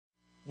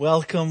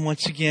Welcome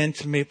once again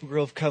to Maple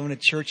Grove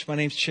Covenant Church. My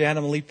name's Chad.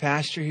 I'm a lead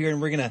pastor here, and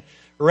we're going to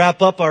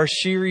wrap up our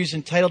series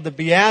entitled The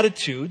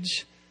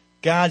Beatitudes,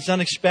 God's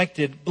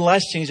Unexpected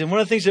Blessings. And one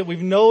of the things that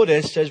we've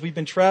noticed as we've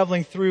been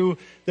traveling through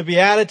the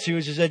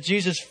Beatitudes is that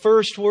Jesus'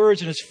 first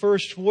words in his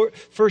first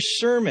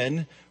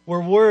sermon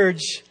were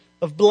words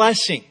of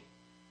blessing.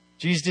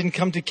 Jesus didn't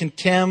come to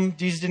condemn.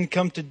 Jesus didn't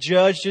come to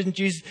judge.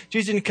 Jesus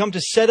didn't come to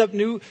set up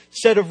new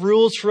set of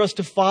rules for us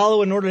to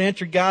follow in order to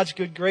enter God's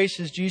good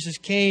graces. Jesus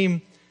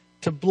came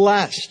to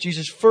bless.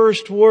 Jesus'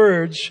 first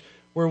words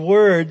were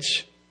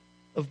words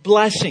of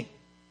blessing.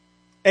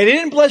 And He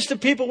didn't bless the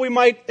people we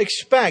might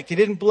expect. He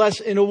didn't bless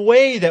in a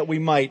way that we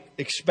might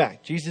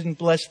expect. Jesus didn't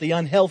bless the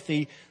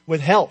unhealthy with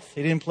health.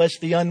 He didn't bless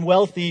the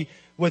unwealthy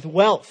with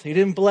wealth. He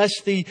didn't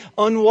bless the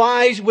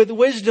unwise with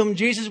wisdom.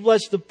 Jesus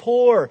blessed the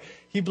poor.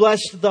 He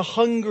blessed the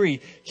hungry.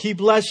 He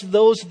blessed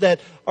those that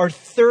are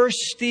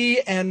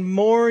thirsty and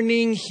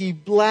mourning. He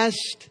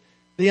blessed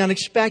the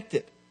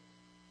unexpected.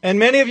 And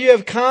many of you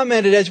have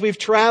commented as we've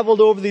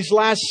traveled over these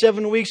last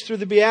 7 weeks through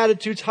the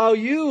Beatitudes how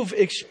you've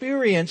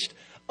experienced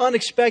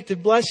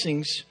unexpected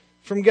blessings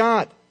from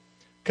God.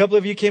 A couple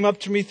of you came up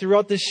to me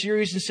throughout this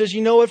series and says, you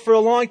know what, for a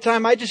long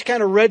time I just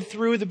kind of read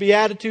through the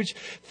Beatitudes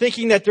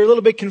thinking that they're a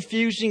little bit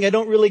confusing. I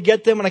don't really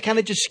get them, and I kind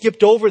of just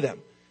skipped over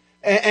them.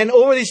 And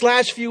over these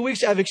last few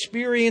weeks I've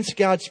experienced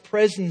God's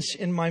presence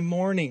in my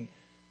mourning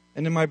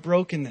and in my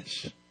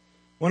brokenness.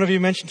 One of you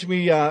mentioned to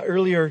me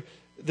earlier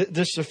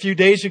this a few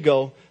days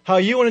ago, how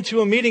you went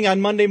into a meeting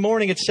on Monday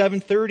morning at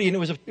 7:30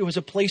 and it was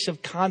a place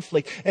of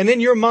conflict. And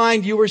in your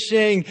mind you were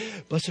saying,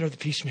 blessed are the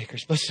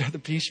peacemakers, blessed are the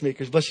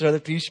peacemakers, blessed are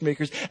the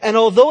peacemakers. And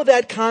although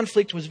that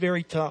conflict was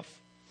very tough,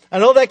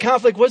 and although that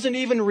conflict wasn't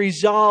even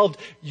resolved,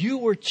 you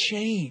were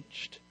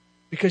changed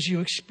because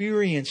you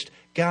experienced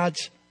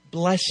God's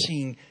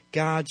blessing,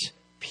 God's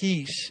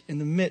peace in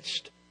the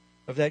midst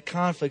of that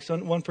conflict. So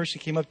one person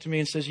came up to me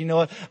and says, you know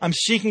what, I'm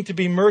seeking to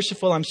be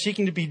merciful. I'm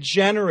seeking to be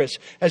generous.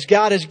 As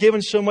God has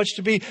given so much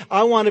to be,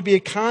 I want to be a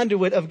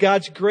conduit of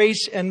God's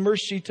grace and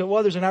mercy to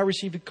others. And I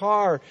received a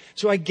car,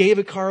 so I gave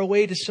a car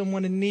away to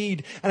someone in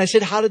need. And I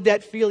said, how did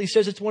that feel? He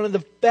says, it's one of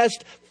the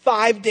best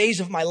 5 days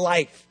of my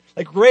life.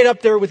 Like right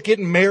up there with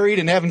getting married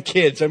and having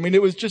kids. I mean,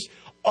 it was just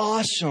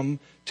awesome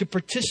to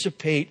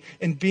participate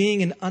in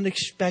being an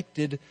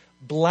unexpected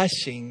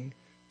blessing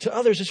to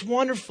others. It's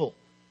wonderful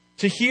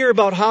to hear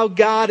about how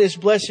God is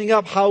blessing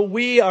up, how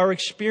we are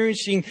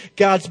experiencing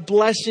God's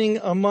blessing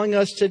among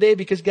us today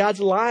because God's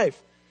alive.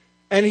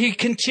 And He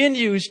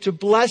continues to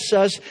bless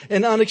us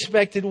in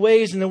unexpected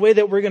ways. And the way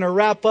that we're going to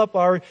wrap up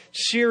our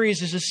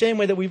series is the same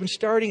way that we've been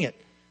starting it.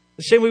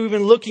 The same way we've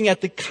been looking at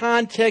the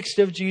context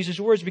of Jesus'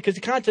 words, because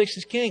the context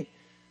is king.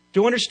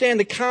 To understand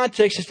the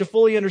context is to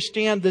fully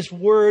understand this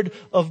word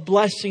of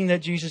blessing that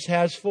Jesus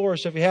has for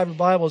us. So if you have your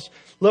Bibles,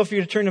 I'd love for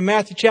you to turn to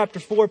Matthew chapter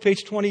 4,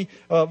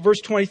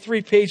 verse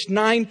 23, page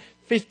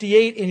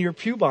 958 in your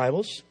pew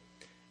Bibles.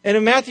 And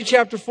in Matthew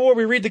chapter 4,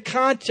 we read the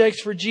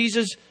context for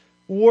Jesus'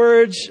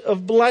 words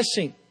of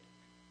blessing.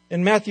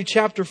 In Matthew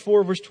chapter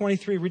 4, verse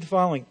 23, read the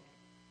following.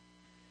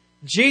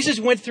 Jesus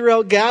went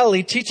throughout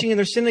Galilee, teaching in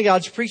their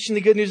synagogues, preaching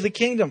the good news of the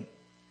kingdom,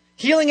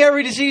 healing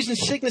every disease and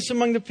sickness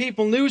among the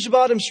people. News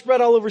about Him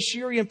spread all over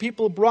Syria, and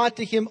people brought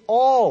to Him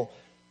all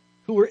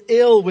who were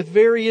ill with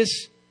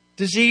various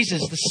diseases,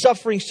 the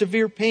suffering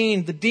severe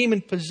pain, the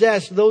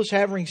demon-possessed, those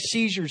having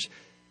seizures,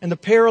 and the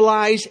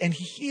paralyzed, and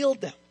He healed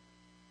them.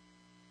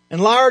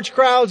 And large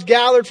crowds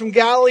gathered from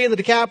Galilee and the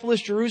Decapolis,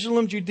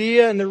 Jerusalem,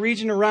 Judea, and the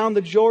region around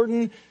the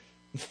Jordan,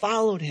 and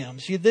followed Him.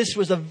 See, this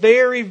was a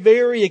very,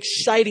 very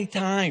exciting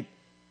time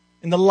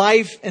in the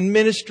life and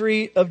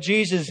ministry of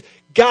Jesus.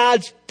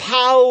 God's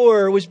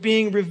power was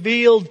being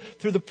revealed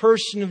through the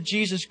person of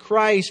Jesus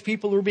Christ.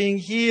 People were being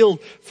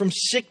healed from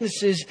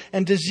sicknesses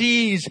and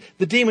disease,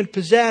 the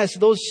demon-possessed,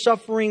 those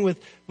suffering with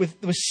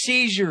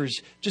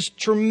seizures. Just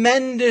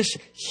tremendous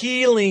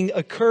healing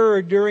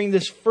occurred during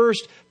this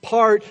first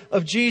part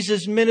of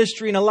Jesus'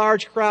 ministry, and a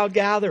large crowd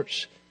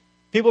gathers.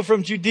 People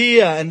from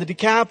Judea and the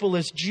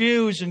Decapolis,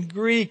 Jews and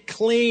Greek,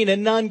 clean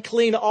and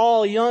unclean,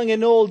 all young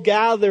and old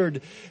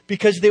gathered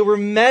because they were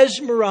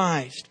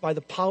mesmerized by the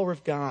power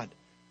of God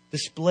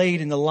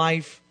displayed in the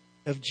life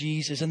of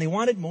Jesus. And they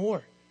wanted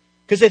more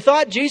because they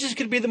thought Jesus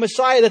could be the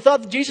Messiah. They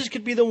thought that Jesus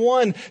could be the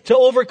one to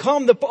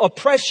overcome the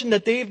oppression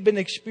that they've been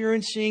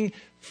experiencing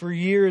for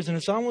years. And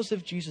it's almost as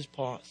if Jesus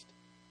paused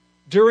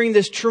during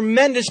this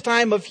tremendous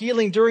time of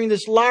healing, during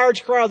this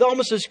large crowd,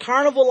 almost this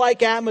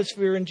carnival-like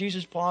atmosphere, and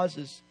Jesus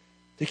pauses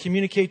to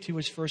communicate to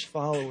His first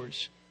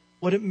followers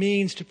what it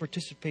means to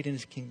participate in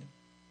His kingdom,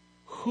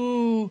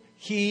 who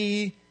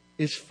He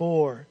is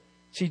for.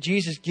 See,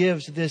 Jesus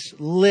gives this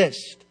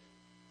list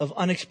of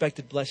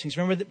unexpected blessings.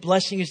 Remember that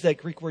blessing is that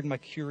Greek word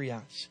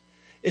makurios.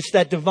 It's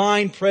that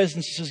divine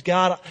presence. It says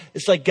God,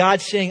 it's like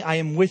God saying, I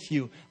am with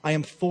you, I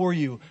am for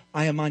you,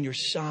 I am on your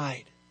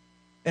side.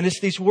 And it's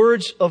these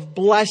words of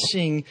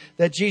blessing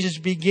that Jesus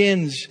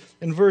begins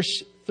in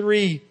verse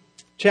 3,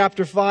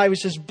 chapter 5. It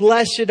says,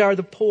 blessed are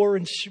the poor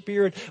in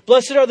spirit.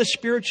 Blessed are the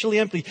spiritually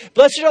empty.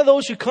 Blessed are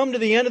those who come to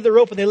the end of the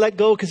rope and they let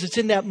go, because it's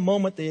in that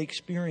moment they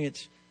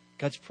experience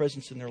God's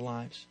presence in their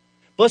lives.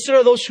 Blessed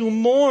are those who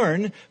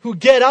mourn, who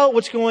get out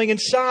what's going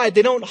inside.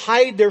 They don't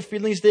hide their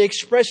feelings. They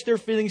express their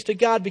feelings to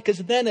God, because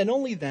then and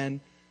only then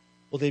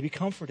will they be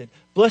comforted.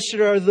 Blessed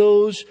are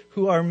those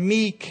who are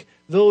meek,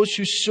 those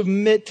who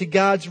submit to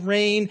God's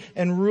reign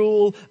and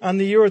rule on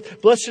the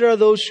earth. Blessed are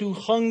those who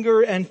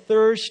hunger and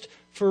thirst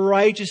for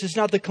righteousness,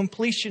 not the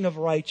completion of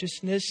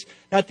righteousness,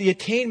 not the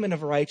attainment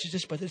of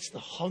righteousness, but it's the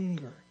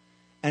hunger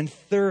and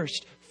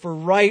thirst for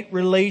right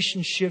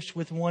relationships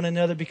with one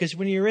another. Because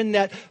when you're in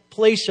that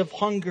place of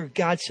hunger,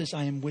 God says,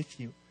 I am with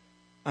you.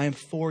 I am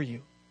for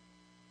you.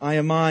 I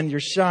am on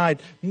your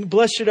side.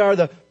 Blessed are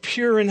the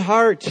pure in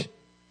heart,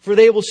 for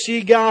they will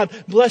see God.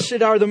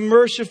 Blessed are the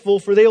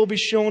merciful, for they will be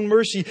shown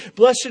mercy.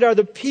 Blessed are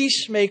the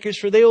peacemakers,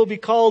 for they will be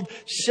called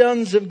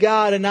sons of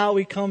God. And now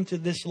we come to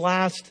this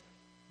last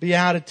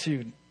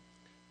beatitude.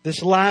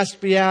 This last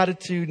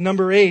beatitude,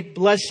 number 8.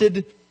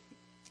 Blessed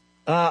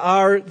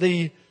are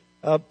the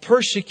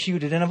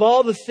persecuted. And of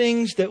all the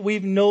things that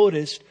we've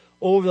noticed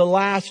over the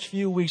last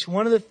few weeks,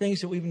 one of the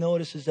things that we've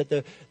noticed is that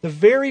the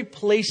very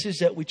places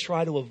that we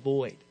try to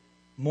avoid,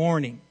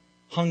 mourning,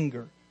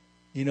 hunger,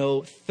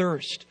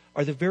 thirst,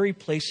 are the very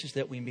places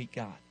that we meet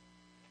God.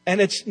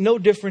 And it's no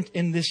different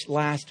in this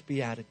last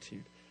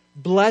beatitude.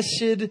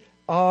 Blessed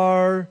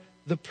are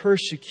the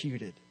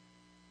persecuted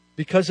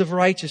because of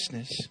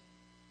righteousness,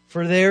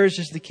 for theirs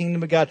is the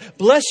kingdom of God.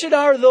 Blessed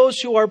are those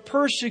who are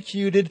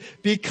persecuted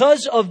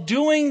because of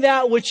doing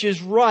that which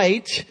is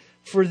right,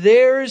 for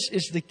theirs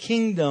is the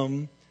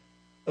kingdom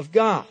of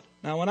God.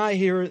 Now, when I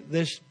hear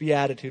this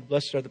beatitude,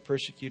 blessed are the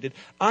persecuted,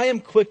 I am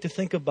quick to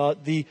think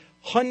about the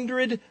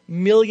 100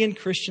 million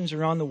Christians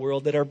around the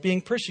world that are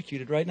being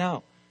persecuted right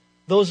now.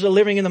 Those that are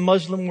living in the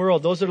Muslim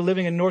world, those that are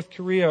living in North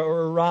Korea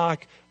or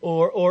Iraq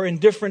or in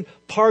different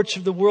parts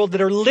of the world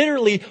that are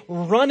literally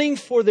running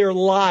for their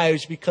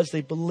lives because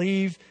they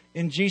believe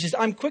in Jesus.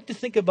 I'm quick to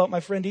think about my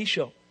friend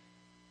Isho.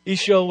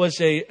 Isho was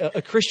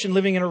a Christian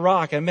living in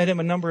Iraq. I met him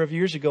a number of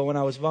years ago when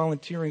I was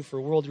volunteering for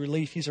World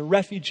Relief. He's a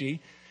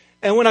refugee.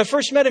 And when I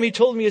first met him, he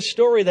told me a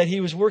story that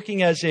he was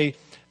working as a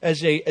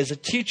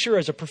teacher,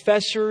 as a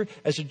professor,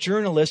 as a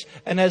journalist,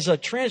 and as a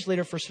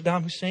translator for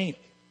Saddam Hussein.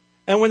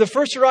 And when the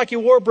first Iraqi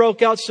war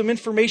broke out, some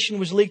information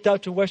was leaked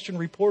out to Western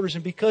reporters.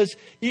 And because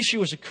Isho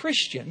was a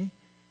Christian,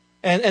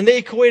 and they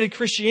equated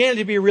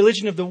Christianity to be a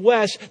religion of the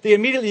West, they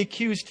immediately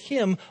accused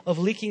him of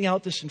leaking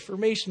out this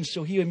information.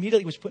 So he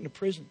immediately was put into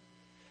prison.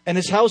 And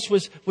his house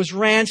was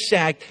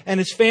ransacked, and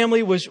his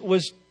family was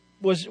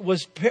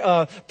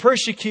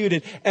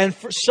persecuted. And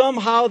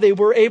somehow they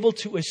were able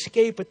to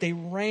escape, but they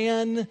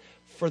ran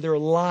for their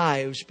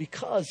lives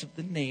because of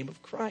the name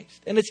of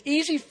Christ. And it's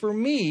easy for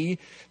me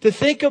to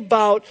think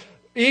about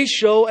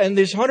Isho and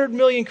there's 100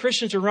 million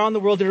Christians around the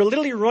world that are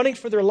literally running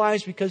for their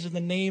lives because of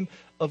the name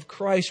of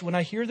Christ when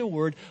I hear the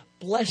word,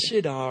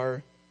 blessed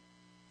are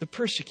the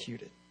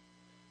persecuted.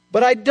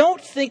 But I don't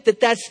think that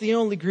that's the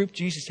only group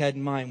Jesus had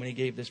in mind when he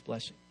gave this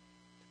blessing.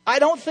 I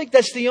don't think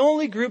that's the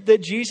only group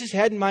that Jesus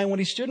had in mind when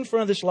he stood in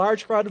front of this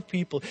large crowd of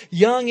people,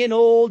 young and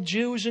old,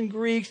 Jews and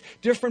Greeks,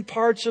 different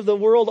parts of the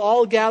world,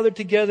 all gathered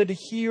together to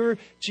hear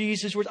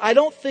Jesus' words. I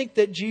don't think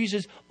that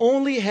Jesus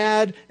only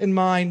had in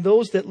mind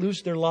those that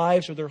lose their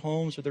lives or their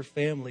homes or their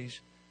families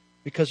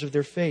because of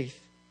their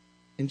faith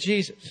in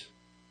Jesus.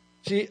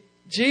 See,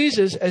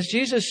 as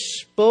Jesus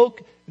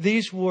spoke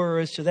these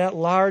words to that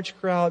large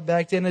crowd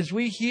back then, as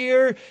we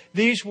hear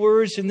these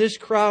words in this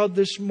crowd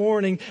this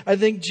morning, I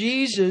think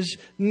Jesus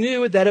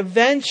knew that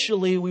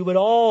eventually we would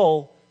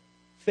all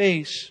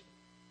face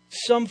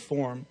some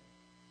form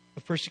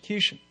of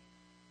persecution.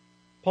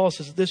 Paul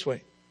says it this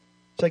way.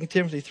 2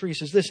 Timothy 3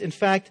 says this, in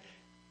fact,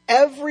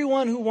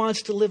 everyone who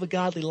wants to live a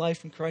godly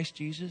life in Christ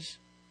Jesus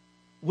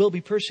will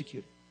be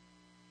persecuted.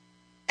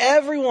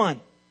 Everyone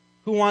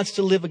who wants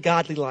to live a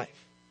godly life.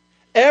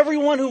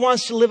 Everyone who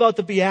wants to live out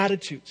the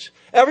Beatitudes.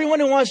 Everyone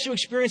who wants to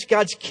experience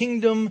God's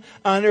kingdom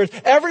on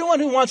earth.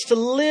 Everyone who wants to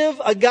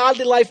live a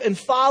godly life and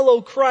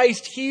follow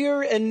Christ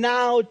here and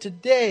now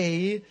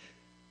today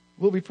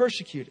will be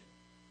persecuted.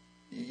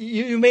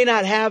 You may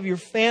not have your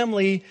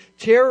family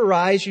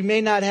terrorized. You may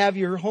not have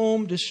your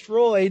home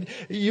destroyed.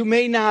 You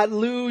may not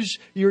lose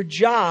your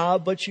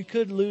job, but you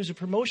could lose a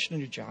promotion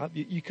in your job.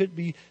 You could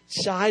be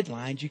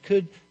sidelined. You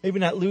could maybe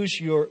not lose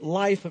your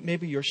life, but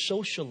maybe your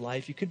social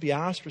life. You could be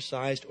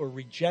ostracized or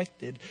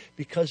rejected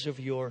because of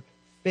your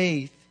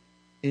faith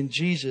in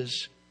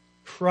Jesus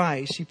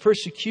Christ. See,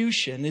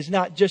 persecution is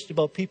not just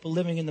about people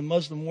living in the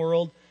Muslim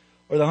world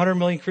or the 100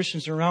 million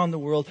Christians around the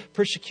world.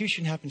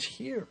 Persecution happens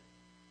here.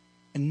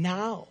 And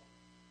now,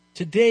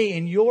 today,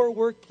 in your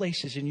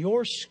workplaces, in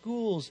your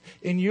schools,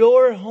 in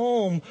your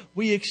home,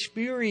 we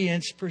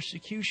experience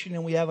persecution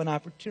and we have an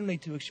opportunity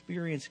to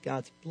experience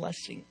God's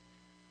blessing,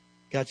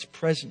 God's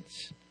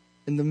presence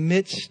in the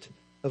midst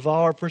of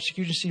our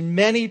persecution. See,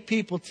 many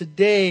people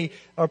today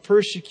are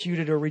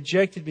persecuted or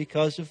rejected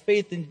because of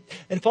faith.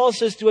 And Paul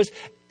says to us,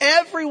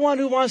 everyone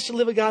who wants to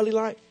live a godly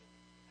life,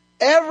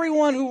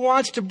 everyone who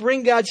wants to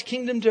bring God's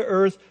kingdom to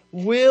earth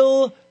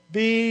will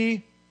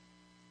be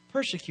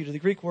persecuted. The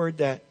Greek word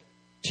that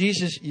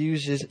Jesus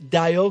uses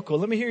dioko.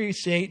 Let me hear you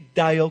say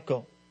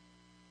dioko.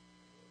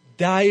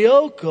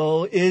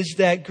 Dioko is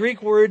that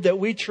Greek word that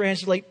we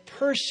translate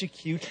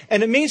persecute,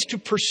 and it means to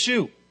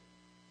pursue.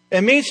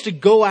 It means to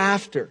go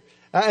after.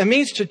 It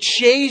means to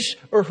chase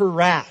or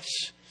harass.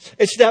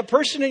 It's that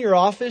person in your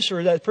office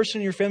or that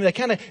person in your family that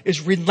kind of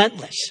is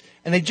relentless.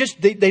 And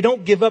they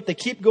don't give up. They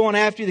keep going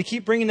after you. They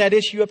keep bringing that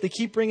issue up. They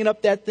keep bringing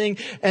up that thing.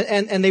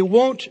 And they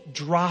won't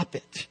drop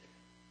it.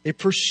 They're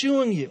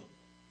pursuing you.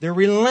 They're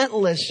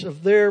relentless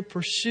of their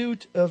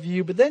pursuit of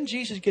you. But then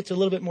Jesus gets a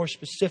little bit more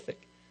specific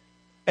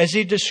as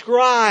He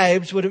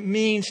describes what it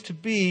means to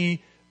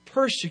be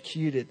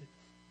persecuted.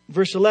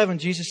 Verse 11,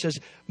 Jesus says,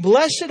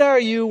 "Blessed are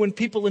you when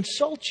people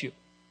insult you,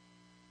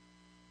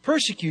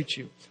 persecute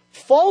you,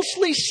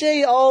 falsely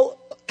say all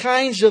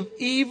kinds of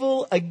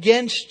evil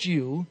against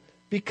you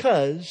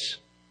because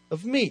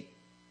of me."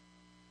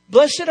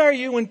 Blessed are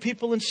you when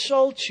people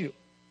insult you,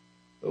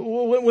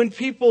 when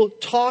people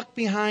talk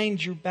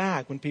behind your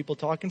back, when people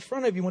talk in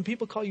front of you, when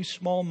people call you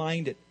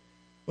small-minded,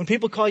 when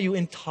people call you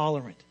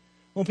intolerant,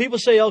 when people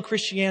say, "Oh,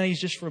 Christianity is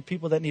just for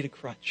people that need a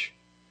crutch."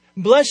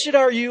 Blessed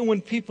are you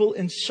when people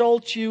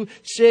insult you,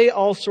 say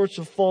all sorts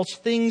of false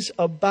things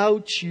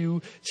about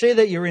you, say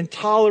that you're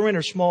intolerant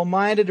or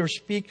small-minded or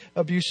speak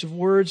abusive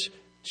words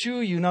to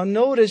you. Now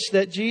notice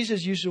that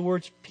Jesus used the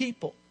words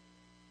people.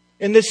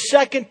 In the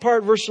second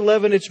part, verse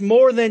 11, it's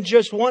more than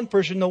just one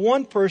person. The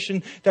one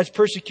person that's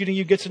persecuting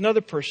you gets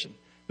another person,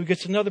 who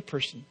gets another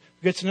person,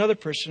 who gets another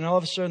person. And all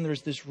of a sudden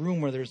there's this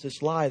rumor, there's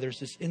this lie, there's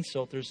this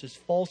insult, there's this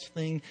false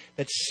thing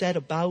that's said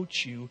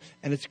about you.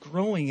 And it's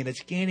growing and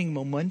it's gaining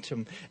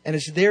momentum. And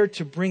it's there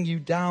to bring you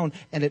down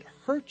and it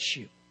hurts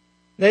you.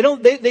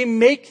 They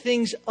make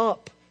things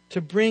up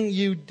to bring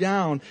you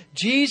down.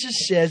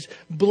 Jesus says,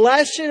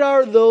 "Blessed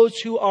are those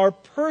who are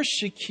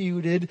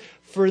persecuted,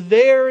 for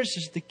theirs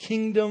is the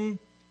kingdom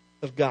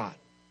of God."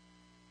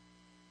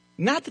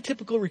 Not the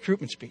typical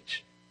recruitment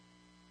speech.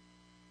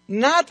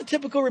 Not the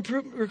typical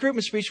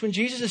recruitment speech when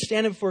Jesus is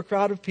standing before a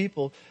crowd of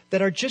people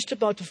that are just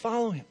about to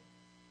follow Him.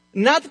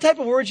 Not the type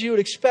of words you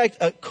would expect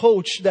a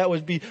coach that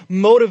would be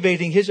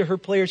motivating his or her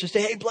players to say,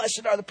 "Hey,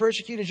 blessed are the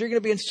persecuted. You're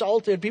going to be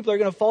insulted. People are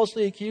going to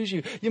falsely accuse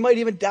you. You might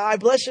even die.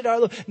 Blessed are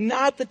the..."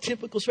 Not the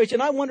typical speech.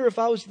 And I wonder if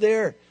I was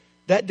there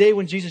that day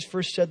when Jesus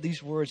first said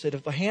these words, that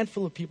if a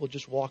handful of people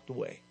just walked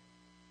away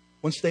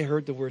once they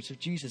heard the words of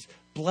Jesus,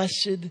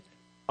 "Blessed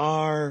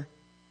are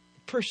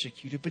the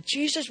persecuted." But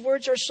Jesus'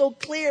 words are so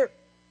clear.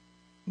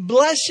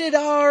 Blessed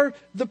are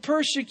the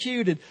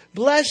persecuted.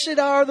 Blessed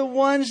are the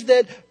ones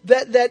that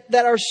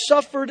are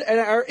suffered and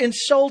are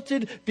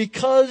insulted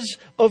because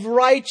of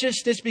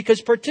righteousness, because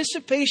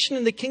participation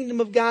in the kingdom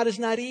of God is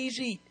not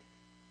easy.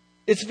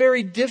 It's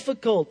very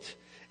difficult.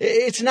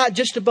 It's not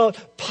just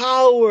about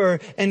power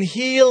and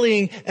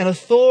healing and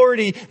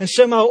authority and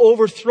somehow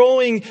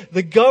overthrowing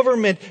the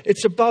government.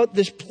 It's about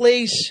this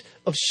place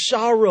of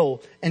sorrow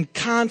and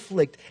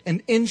conflict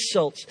and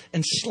insults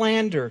and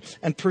slander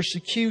and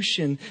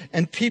persecution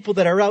and people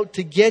that are out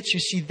to get you.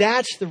 See,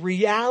 that's the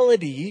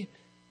reality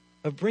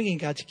of bringing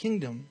God's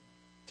kingdom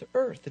to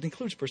earth. It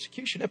includes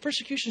persecution. And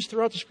persecution is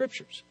throughout the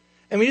Scriptures.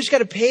 And we just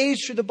got a page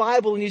through the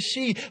Bible and you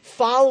see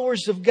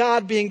followers of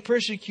God being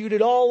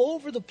persecuted all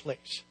over the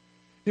place.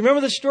 You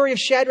remember the story of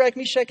Shadrach,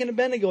 Meshach, and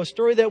Abednego, a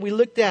story that we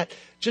looked at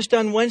just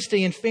on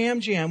Wednesday in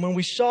Fam Jam when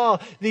we saw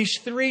these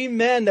three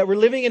men that were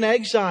living in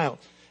exile.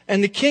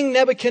 And the king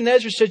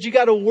Nebuchadnezzar said, "You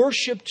got to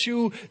worship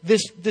to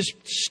this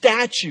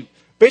statue.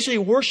 Basically,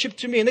 worship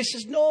to me." And they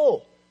says,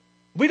 "No,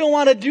 we don't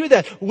want to do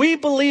that. We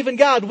believe in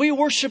God. We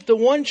worship the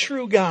one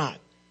true God."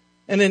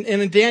 And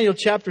in Daniel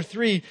chapter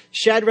 3,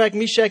 Shadrach,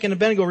 Meshach, and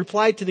Abednego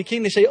replied to the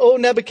king. They say, "Oh,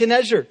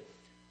 Nebuchadnezzar,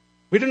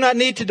 we do not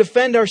need to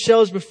defend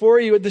ourselves before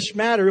you at this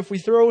matter. If we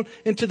throw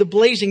into the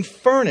blazing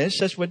furnace,"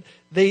 that's what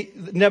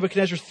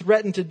Nebuchadnezzar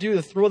threatened to do,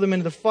 to throw them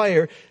into the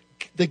fire,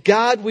 "the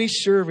God we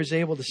serve is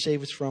able to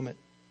save us from it.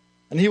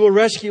 And He will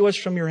rescue us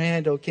from your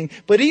hand, O king.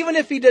 But even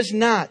if He does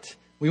not,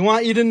 we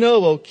want you to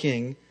know, O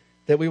king,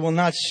 that we will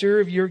not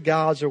serve your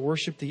gods or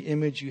worship the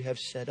image you have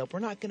set up." We're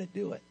not going to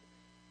do it.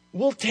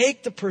 We'll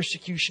take the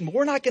persecution, but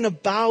we're not going to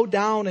bow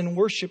down and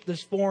worship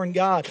this foreign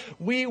God.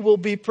 We will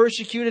be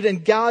persecuted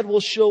and God will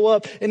show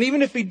up. And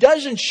even if He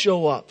doesn't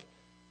show up,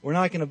 we're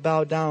not going to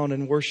bow down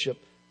and worship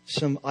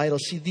some idol.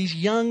 See, these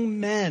young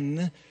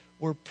men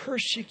were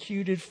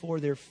persecuted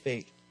for their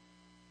faith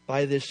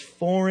by this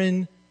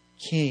foreign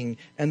king.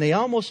 And they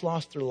almost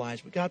lost their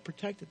lives, but God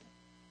protected them.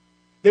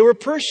 They were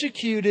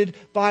persecuted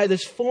by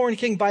this foreign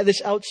king, by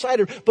this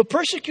outsider. But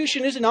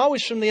persecution isn't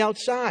always from the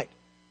outside.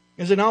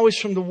 It isn't always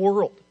from the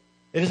world.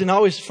 It isn't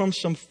always from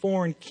some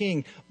foreign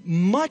king.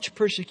 Much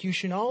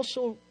persecution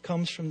also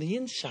comes from the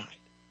inside.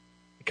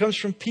 It comes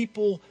from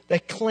people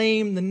that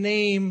claim the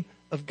name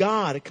of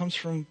God. It comes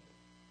from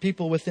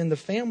people within the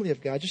family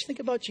of God. Just think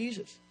about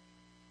Jesus.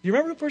 Do you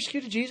remember who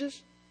persecuted Jesus?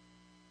 It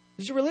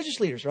was the religious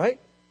leaders, right?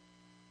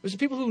 It was the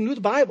people who knew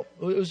the Bible.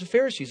 It was the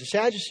Pharisees, the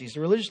Sadducees,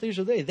 the religious leaders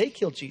of the day. They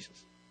killed Jesus.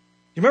 Do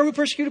you remember who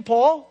persecuted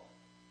Paul?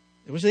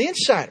 It was the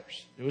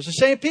insiders. It was the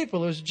same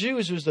people. It was the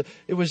Jews.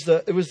 It was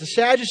the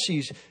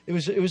Sadducees. It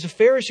was the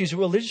Pharisees, who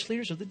were religious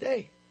leaders of the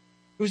day.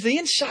 It was the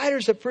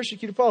insiders that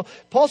persecuted Paul.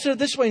 Paul said it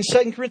this way in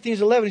 2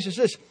 Corinthians 11. He says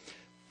this: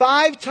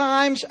 5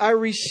 times I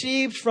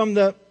received from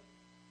the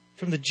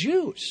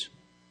Jews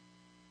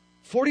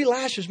 40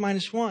 lashes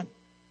minus 1.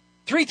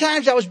 3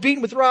 times I was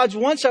beaten with rods.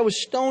 Once I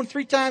was stoned.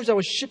 3 times I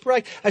was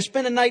shipwrecked. I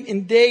spent a night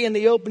and day in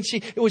the open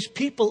sea. It was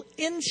people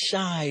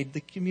inside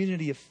the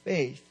community of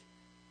faith,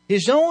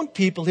 his own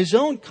people, his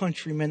own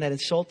countrymen, that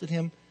insulted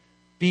him,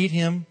 beat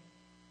him,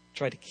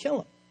 tried to kill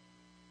him.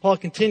 Paul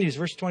continues,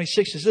 verse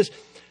 26 is this: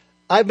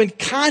 I've been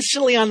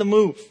constantly on the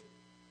move.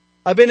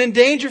 I've been in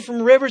danger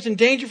from rivers, in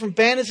danger from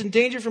bandits, in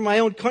danger from my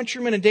own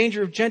countrymen, in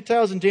danger of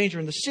Gentiles, in danger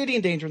in the city,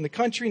 in danger in the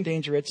country, in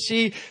danger at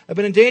sea. I've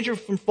been in danger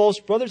from false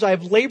brothers. I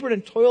have labored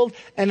and toiled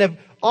and have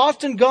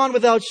often gone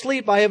without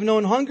sleep. I have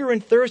known hunger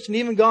and thirst and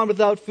even gone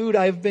without food.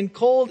 I have been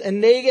cold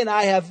and naked.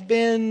 I have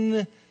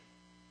been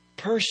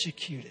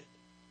persecuted.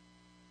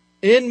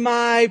 In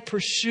my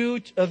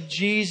pursuit of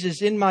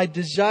Jesus, in my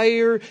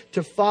desire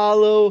to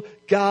follow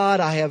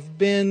God, I have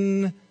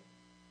been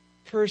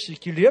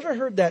persecuted. You ever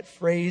heard that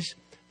phrase,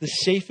 the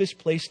safest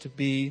place to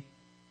be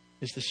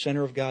is the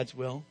center of God's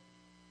will?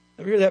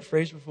 Ever heard that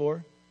phrase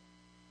before?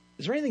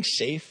 Is there anything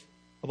safe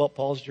about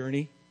Paul's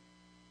journey?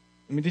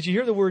 I mean, did you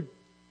hear the word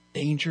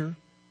danger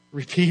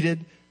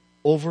repeated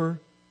over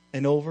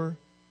and over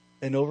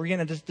and over again?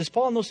 And does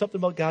Paul know something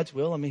about God's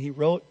will? I mean, he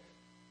wrote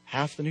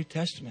half the New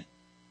Testament.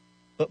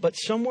 But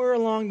somewhere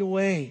along the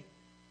way,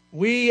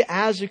 we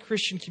as a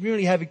Christian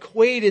community have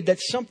equated that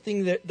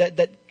something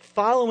that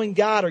following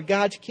God or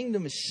God's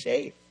kingdom is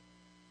safe.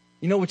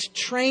 You know, it's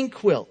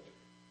tranquil.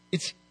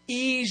 It's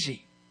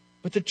easy.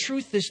 But the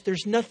truth is,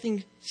 there's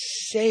nothing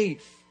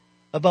safe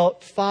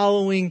about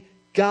following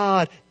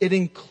God. It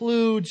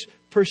includes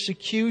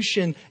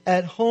persecution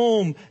at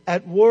home,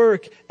 at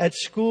work, at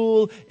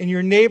school, in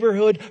your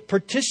neighborhood.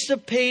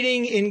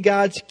 Participating in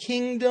God's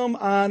kingdom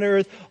on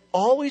earth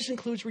always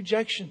includes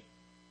rejection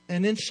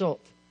and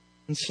insult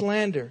and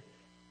slander.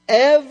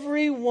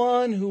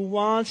 Everyone who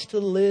wants to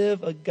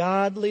live a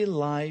godly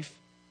life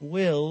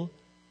will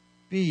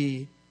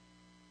be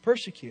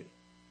persecuted.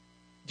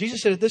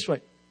 Jesus said it this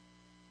way.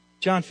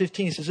 John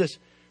 15 says this: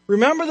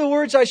 Remember the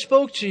words I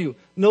spoke to you.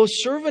 No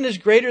servant is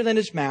greater than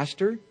his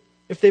master.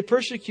 If they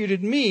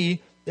persecuted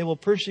me, they will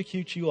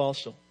persecute you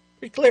also.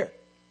 Pretty clear.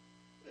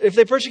 If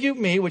they persecute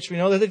me, which we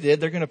know that they did,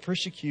 they're going to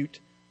persecute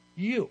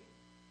you.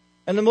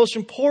 And the most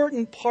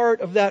important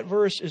part of that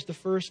verse is the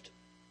first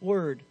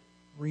word: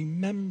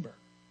 remember.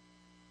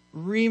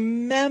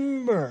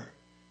 Remember.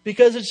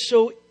 Because it's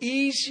so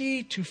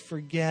easy to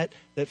forget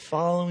that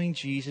following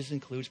Jesus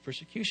includes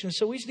persecution. It's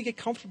so easy to get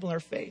comfortable in our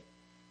faith.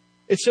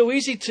 It's so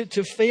easy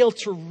to fail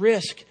to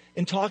risk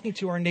in talking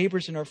to our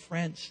neighbors and our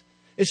friends.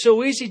 It's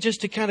so easy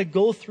just to kind of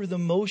go through the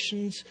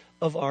motions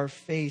of our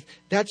faith.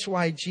 That's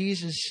why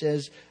Jesus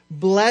says,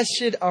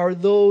 blessed are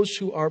those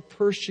who are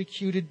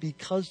persecuted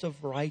because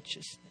of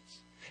righteousness.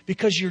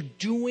 Because you're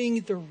doing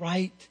the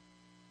right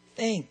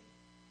thing.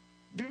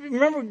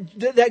 Remember,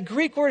 that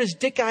Greek word is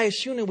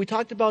dikaiosune. We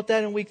talked about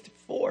that in week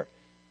 4.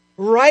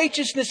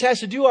 Righteousness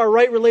has to do with our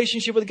right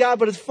relationship with God,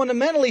 but it's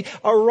fundamentally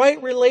our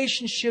right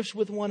relationships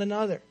with one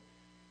another.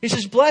 He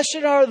says,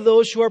 blessed are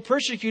those who are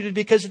persecuted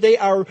because they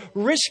are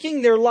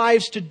risking their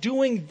lives to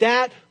doing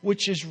that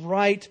which is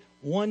right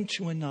one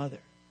to another.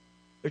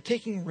 They're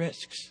taking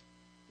risks.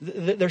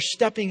 They're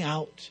stepping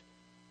out.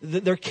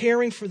 They're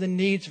caring for the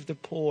needs of the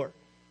poor.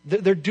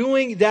 They're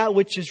doing that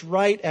which is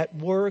right at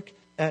work,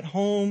 at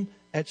home,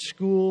 at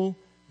school.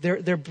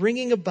 They're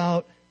bringing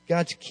about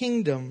God's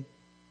kingdom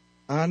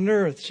on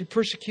earth. See,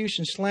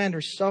 persecution,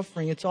 slander,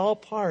 suffering, it's all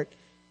part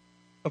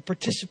of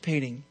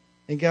participating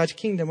in God's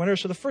kingdom on earth.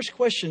 So the first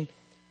question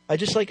I'd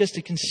just like us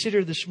to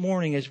consider this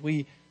morning as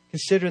we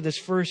consider this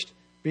first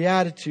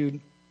beatitude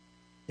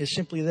is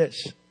simply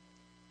this.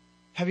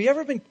 Have you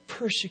ever been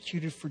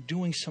persecuted for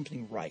doing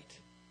something right?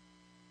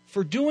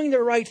 For doing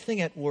the right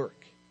thing at work?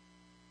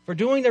 For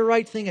doing the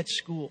right thing at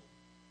school?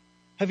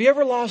 Have you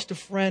ever lost a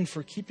friend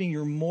for keeping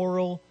your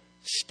moral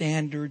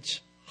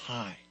standards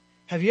high?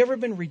 Have you ever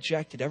been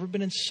rejected, ever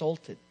been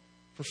insulted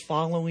for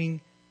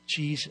following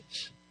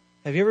Jesus?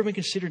 Have you ever been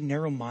considered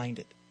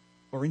narrow-minded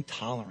or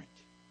intolerant?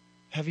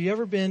 Have you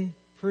ever been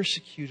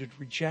persecuted,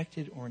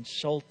 rejected, or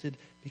insulted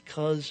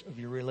because of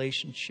your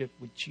relationship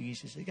with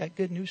Jesus? I got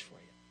good news for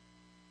you.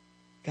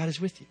 God is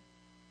with you.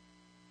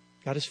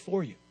 God is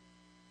for you.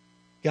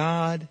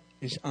 God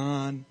is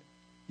on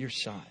your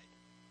side.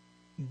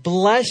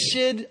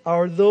 Blessed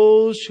are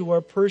those who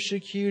are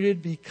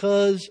persecuted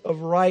because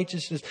of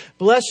righteousness.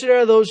 Blessed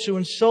are those who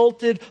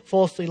insulted,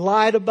 falsely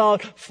lied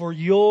about, for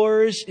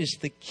yours is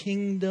the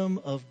kingdom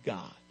of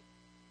God.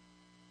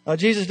 Now,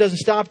 Jesus doesn't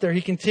stop there.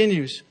 He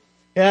continues.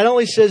 He not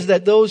only says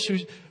that those who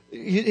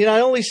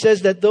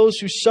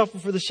suffer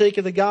for the sake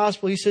of the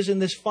gospel, he says in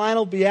this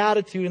final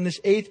beatitude, in this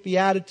 8th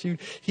beatitude,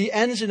 he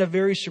ends in a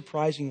very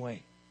surprising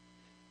way.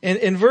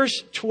 In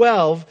verse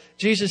 12,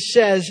 Jesus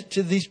says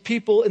to these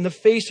people in the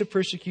face of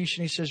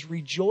persecution, he says,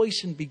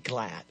 rejoice and be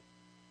glad.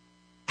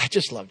 I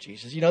just love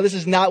Jesus. This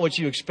is not what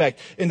you expect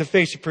in the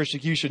face of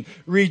persecution.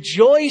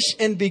 Rejoice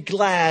and be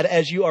glad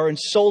as you are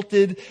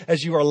insulted,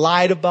 as you are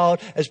lied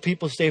about, as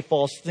people say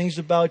false things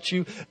about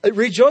you.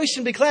 Rejoice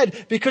and be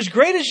glad, because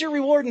great is your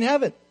reward in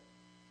heaven.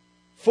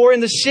 For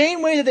in the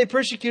same way that they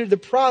persecuted the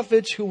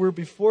prophets who were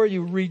before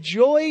you,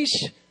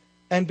 rejoice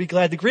and be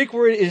glad. The Greek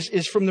word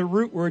is from the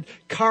root word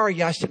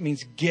karios. It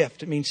means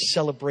gift. It means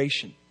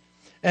celebration.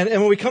 And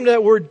when we come to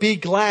that word, be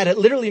glad, it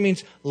literally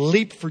means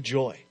leap for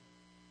joy.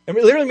 It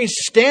literally means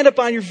stand up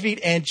on your feet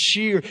and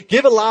cheer.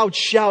 Give a loud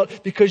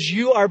shout because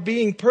you are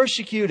being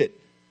persecuted.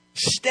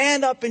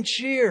 Stand up and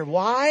cheer.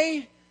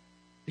 Why?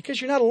 Because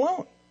you're not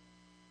alone.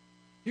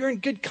 You're in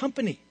good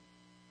company.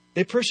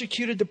 They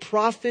persecuted the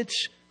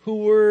prophets who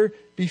were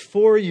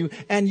before you,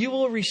 and you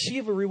will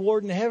receive a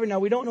reward in heaven. Now,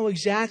 we don't know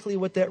exactly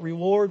what that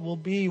reward will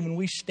be when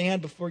we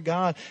stand before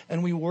God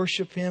and we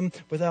worship Him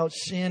without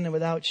sin and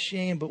without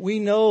shame, but we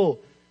know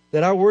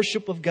that our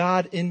worship of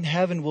God in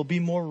heaven will be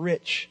more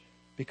rich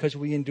because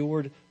we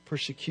endured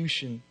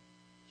persecution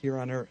here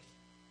on earth.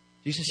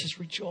 Jesus says,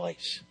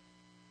 rejoice.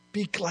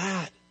 Be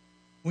glad.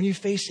 When you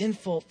face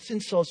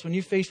insults, when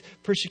you face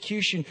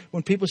persecution,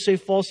 when people say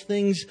false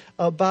things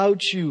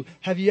about you,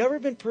 have you ever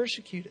been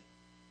persecuted?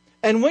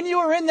 And when you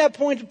were in that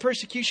point of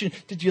persecution,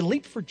 did you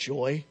leap for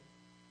joy?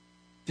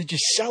 Did you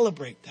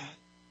celebrate that?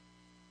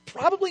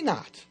 Probably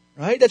not,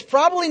 right? That's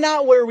probably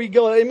not where we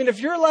go. I mean,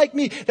 if you're like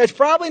me, that's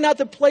probably not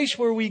the place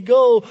where we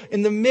go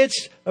in the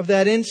midst of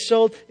that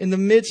insult, in the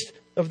midst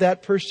of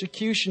that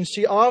persecution.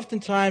 See,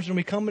 oftentimes when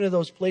we come into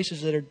those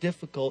places that are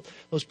difficult,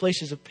 those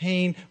places of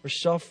pain or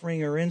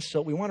suffering or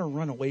insult, we want to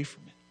run away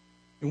from it.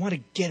 We want to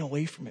get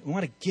away from it. We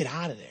want to get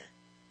out of there.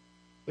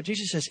 But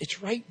Jesus says,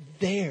 it's right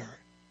there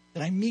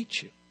that I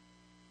meet you.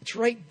 It's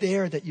right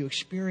there that you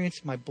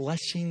experience my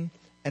blessing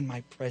and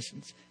my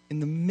presence in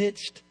the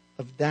midst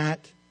of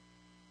that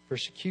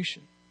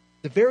persecution.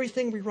 The very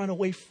thing we run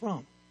away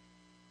from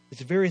is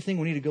the very thing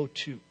we need to go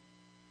to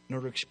in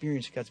order to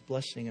experience God's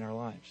blessing in our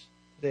lives.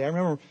 Today, I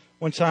remember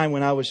one time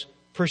when I was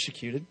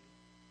persecuted,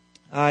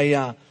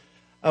 there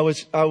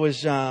was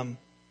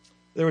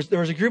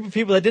a group of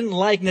people that didn't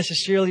like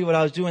necessarily what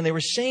I was doing. They were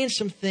saying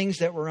some things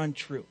that were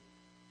untrue.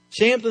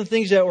 Saying some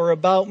things that were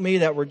about me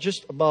that were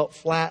just about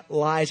flat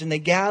lies. And they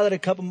gathered a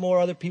couple more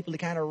other people to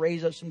kind of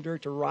raise up some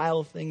dirt, to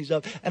rile things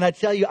up. And I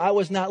tell you, I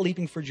was not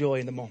leaping for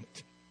joy in the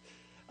moment.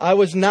 I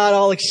was not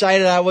all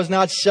excited. I was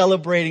not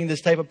celebrating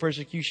this type of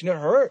persecution. It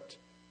hurt.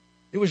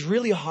 It was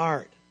really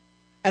hard.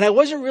 And I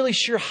wasn't really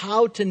sure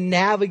how to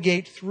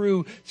navigate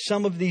through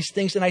some of these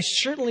things. And I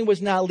certainly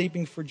was not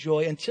leaping for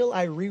joy until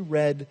I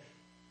reread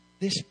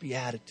this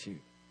beatitude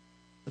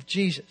of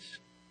Jesus.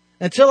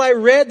 Until I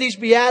read these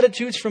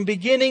Beatitudes from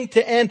beginning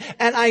to end,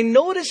 and I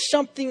noticed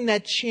something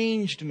that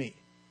changed me.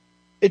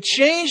 It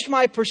changed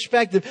my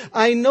perspective.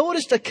 I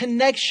noticed a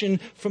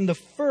connection from the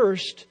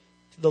first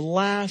to the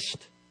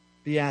last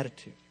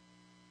Beatitude.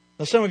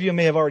 Now, some of you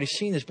may have already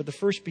seen this, but the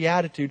first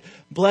Beatitude,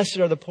 blessed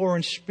are the poor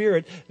in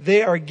spirit,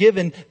 they are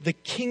given the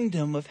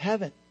kingdom of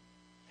heaven.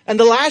 And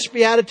the last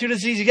Beatitude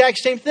is the exact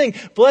same thing.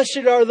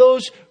 Blessed are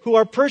those who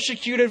are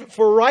persecuted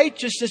for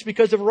righteousness,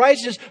 because of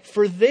righteousness,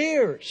 for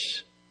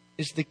theirs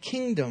is the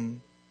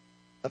kingdom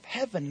of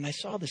heaven. And I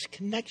saw this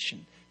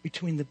connection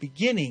between the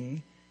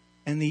beginning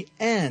and the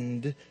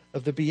end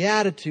of the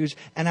Beatitudes.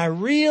 And I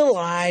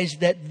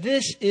realized that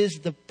this is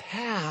the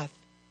path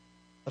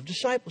of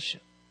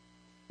discipleship.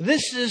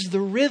 This is the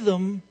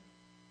rhythm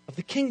of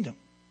the kingdom.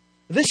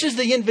 This is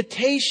the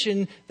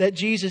invitation that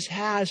Jesus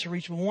has for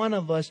each one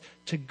of us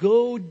to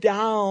go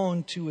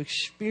down to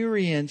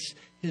experience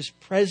His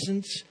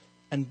presence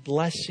and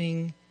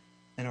blessing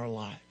in our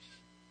lives.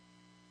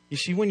 You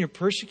see, when you're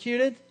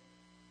persecuted,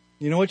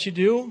 you know what you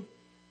do?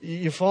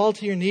 You fall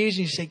to your knees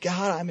and you say,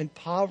 God, I'm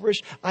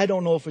impoverished. I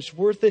don't know if it's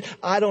worth it.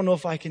 I don't know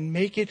if I can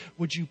make it.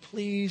 Would you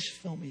please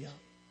fill me up?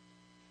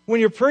 When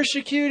you're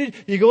persecuted,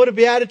 you go to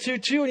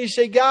Beatitude 2 and you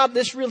say, God,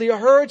 this really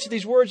hurts.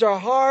 These words are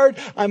hard.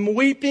 I'm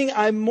weeping.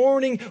 I'm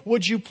mourning.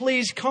 Would you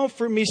please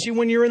comfort me? See,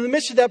 when you're in the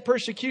midst of that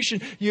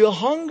persecution, you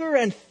hunger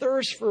and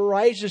thirst for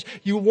righteousness.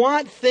 You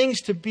want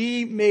things to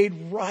be made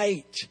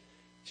right.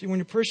 See, when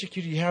you're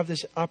persecuted, you have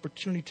this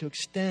opportunity to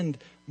extend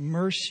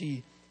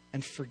mercy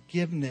and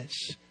forgiveness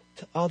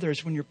to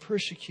others. When you're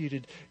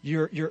persecuted,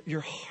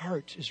 your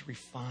heart is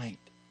refined.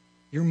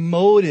 Your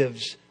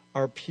motives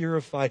are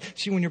purified.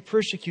 See, when you're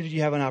persecuted,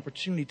 you have an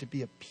opportunity to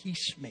be a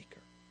peacemaker,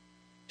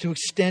 to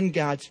extend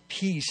God's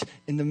peace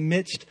in the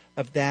midst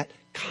of that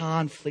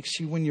conflict.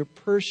 See, when you're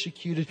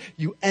persecuted,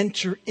 you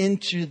enter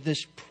into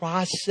this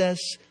process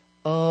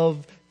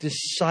of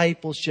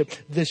discipleship,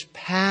 this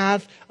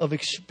path of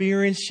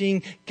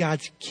experiencing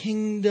God's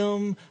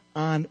kingdom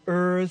on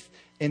earth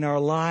in our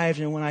lives.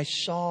 And when I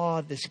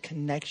saw this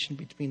connection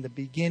between the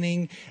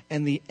beginning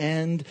and the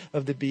end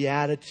of the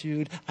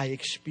Beatitude, I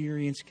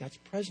experienced God's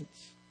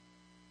presence,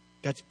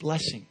 God's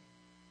blessing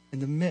in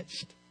the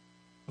midst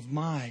of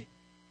my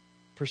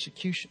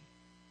persecution.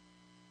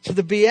 So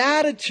the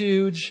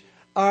Beatitudes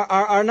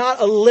are not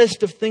a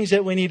list of things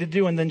that we need to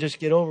do and then just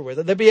get over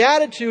with. The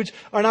Beatitudes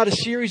are not a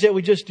series that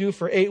we just do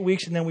for 8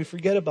 weeks and then we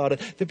forget about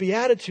it. The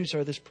Beatitudes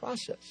are this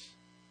process,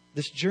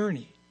 this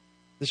journey,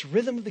 this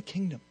rhythm of the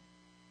kingdom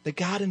that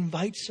God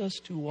invites us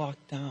to walk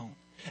down.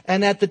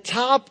 And at the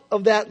top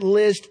of that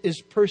list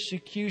is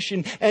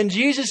persecution. And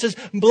Jesus says,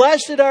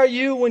 blessed are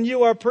you when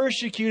you are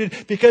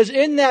persecuted, because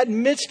in that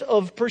midst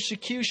of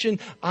persecution,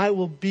 I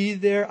will be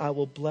there. I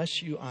will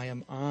bless you. I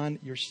am on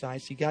your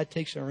side. See, God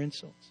takes our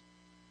insults.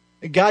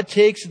 God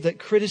takes the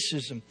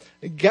criticism.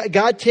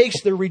 God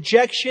takes the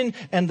rejection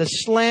and the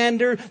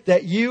slander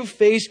that you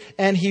face,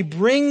 and He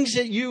brings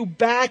you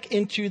back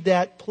into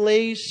that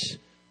place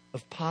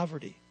of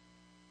poverty,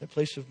 that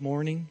place of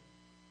mourning,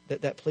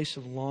 that place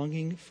of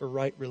longing for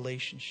right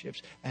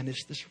relationships. And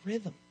it's this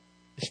rhythm,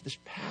 it's this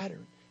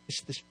pattern,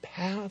 it's this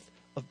path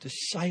of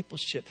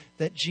discipleship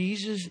that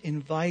Jesus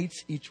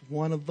invites each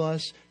one of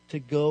us to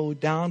go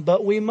down.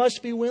 But we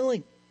must be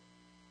willing.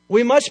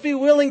 We must be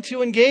willing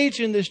to engage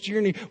in this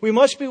journey. We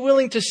must be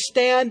willing to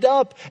stand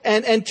up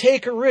and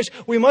take a risk.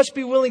 We must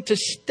be willing to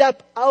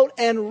step out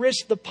and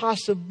risk the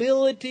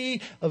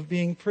possibility of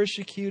being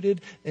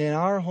persecuted in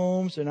our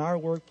homes, in our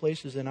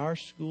workplaces, in our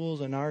schools,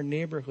 in our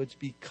neighborhoods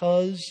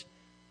because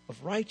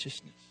of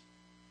righteousness.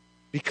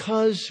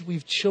 Because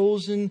we've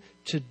chosen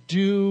to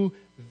do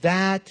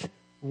that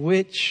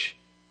which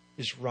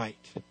is right.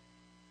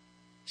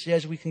 See,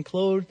 as we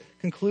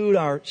conclude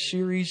our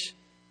series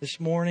this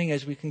morning,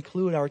 as we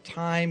conclude our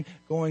time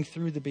going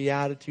through the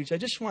Beatitudes, I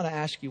just want to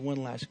ask you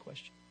one last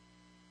question.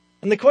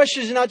 And the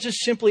question is not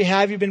just simply,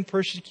 have you been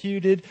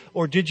persecuted,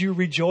 or did you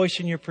rejoice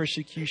in your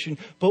persecution,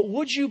 but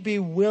would you be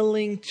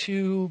willing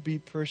to be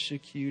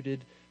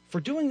persecuted for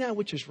doing that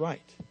which is right?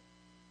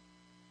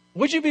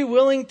 Would you be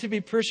willing to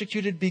be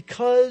persecuted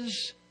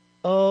because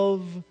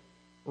of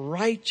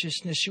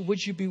righteousness?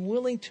 Would you be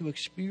willing to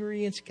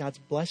experience God's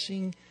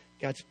blessing,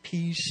 God's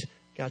peace,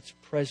 God's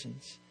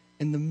presence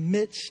in the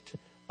midst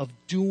of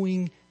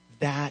doing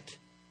that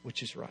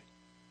which is right?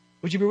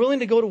 Would you be willing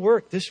to go to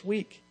work this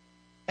week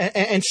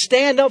and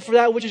stand up for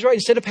that which is right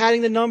instead of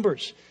padding the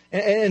numbers,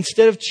 and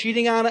instead of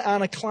cheating on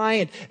a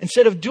client,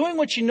 instead of doing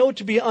what you know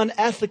to be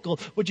unethical?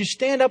 Would you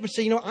stand up and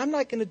say, I'm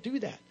not going to do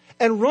that,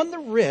 and run the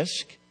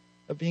risk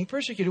of being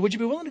persecuted? Would you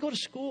be willing to go to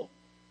school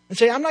and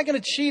say, I'm not going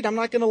to cheat, I'm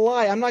not going to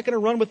lie, I'm not going to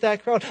run with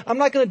that crowd, I'm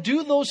not going to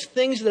do those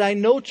things that I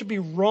know to be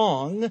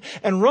wrong,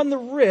 and run the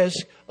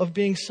risk of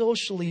being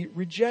socially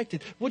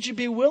rejected? Would you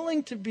be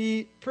willing to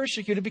be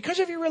persecuted because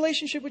of your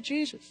relationship with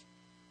Jesus?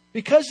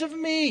 Because of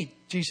me,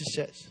 Jesus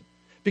says.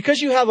 Because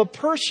you have a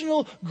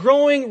personal,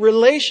 growing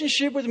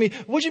relationship with me,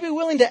 would you be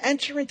willing to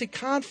enter into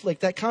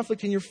conflict, that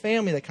conflict in your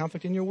family, that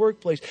conflict in your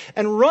workplace,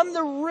 and run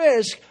the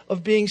risk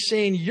of being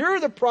saying, you're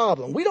the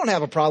problem. We don't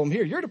have a problem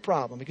here. You're the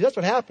problem. Because that's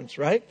what happens,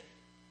 right?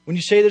 When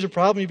you say there's a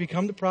problem, you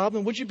become the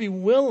problem. Would you be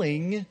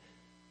willing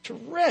to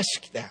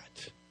risk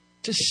that?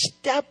 To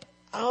step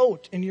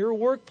out in your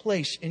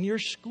workplace, in your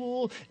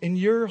school, in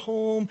your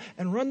home,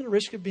 and run the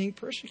risk of being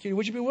persecuted?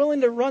 Would you be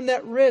willing to run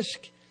that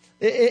risk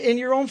in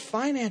your own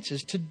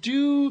finances, to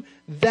do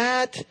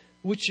that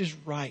which is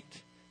right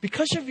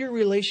because of your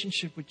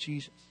relationship with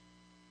Jesus,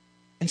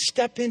 and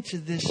step into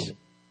this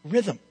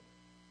rhythm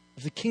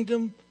of the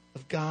kingdom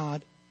of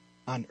God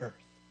on earth?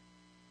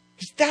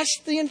 Because that's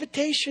the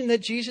invitation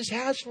that Jesus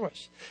has for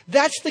us.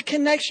 That's the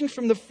connection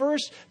from the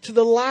first to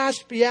the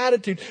last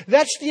beatitude.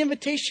 That's the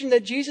invitation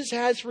that Jesus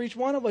has for each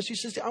one of us. He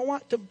says, I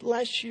want to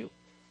bless you.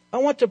 I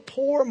want to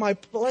pour my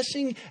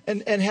blessing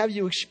and have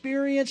you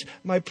experience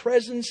my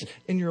presence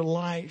in your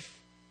life.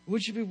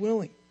 Would you be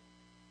willing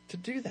to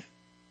do that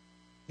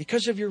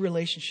because of your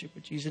relationship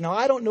with Jesus? Now,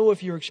 I don't know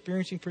if you're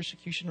experiencing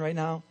persecution right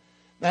now.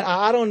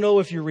 I don't know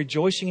if you're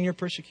rejoicing in your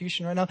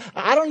persecution right now.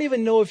 I don't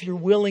even know if you're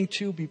willing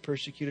to be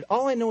persecuted.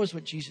 All I know is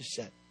what Jesus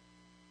said.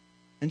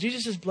 And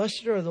Jesus says,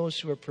 blessed are those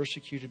who are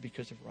persecuted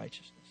because of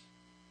righteousness,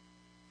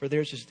 for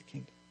theirs is the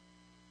kingdom.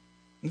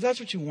 And if that's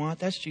what you want,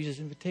 that's Jesus'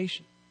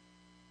 invitation.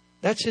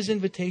 That's His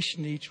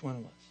invitation to each one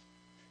of us,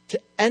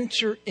 to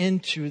enter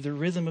into the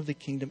rhythm of the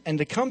kingdom and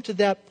to come to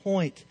that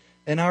point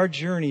in our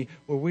journey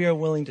where we are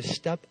willing to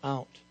step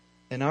out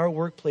in our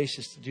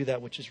workplaces to do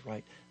that which is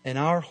right, in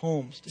our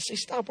homes to say,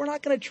 stop, we're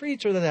not going to treat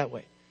each other that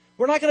way.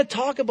 We're not going to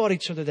talk about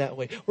each other that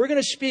way. We're going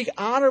to speak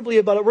honorably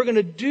about it. We're going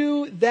to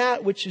do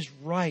that which is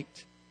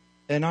right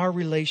in our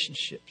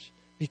relationships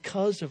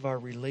because of our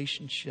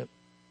relationship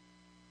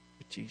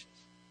with Jesus.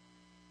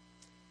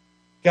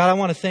 God, I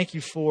want to thank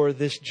you for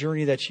this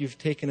journey that you've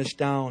taken us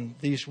down,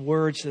 these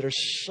words that are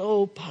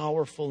so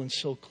powerful and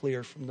so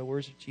clear from the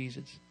words of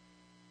Jesus.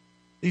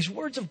 These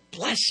words of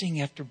blessing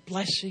after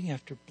blessing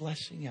after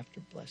blessing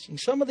after blessing.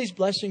 Some of these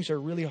blessings are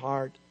really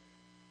hard.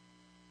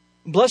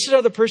 Blessed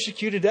are the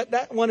persecuted.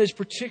 That one is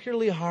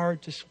particularly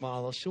hard to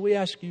swallow. So we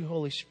ask you,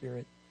 Holy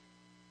Spirit,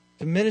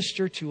 to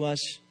minister to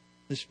us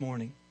this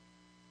morning,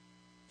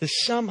 to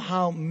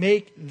somehow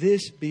make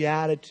this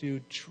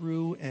beatitude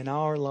true in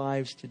our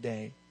lives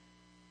today,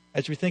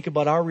 as we think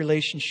about our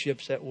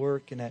relationships at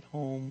work and at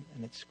home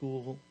and at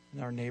school,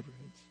 in our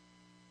neighborhoods,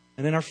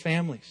 and in our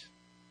families.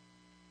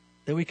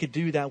 that we could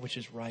do that which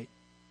is right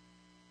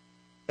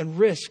and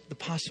risk the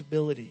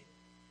possibility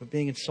of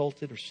being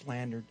insulted or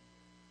slandered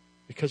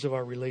because of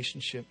our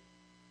relationship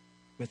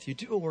with you.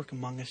 Do a work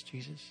among us,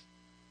 Jesus.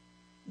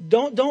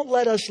 Don't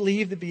let us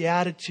leave the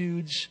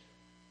Beatitudes.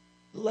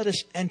 Let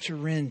us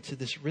enter into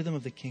this rhythm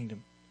of the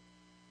kingdom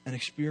and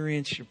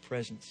experience your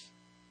presence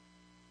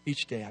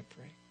each day, I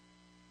pray.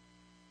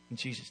 In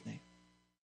Jesus' name.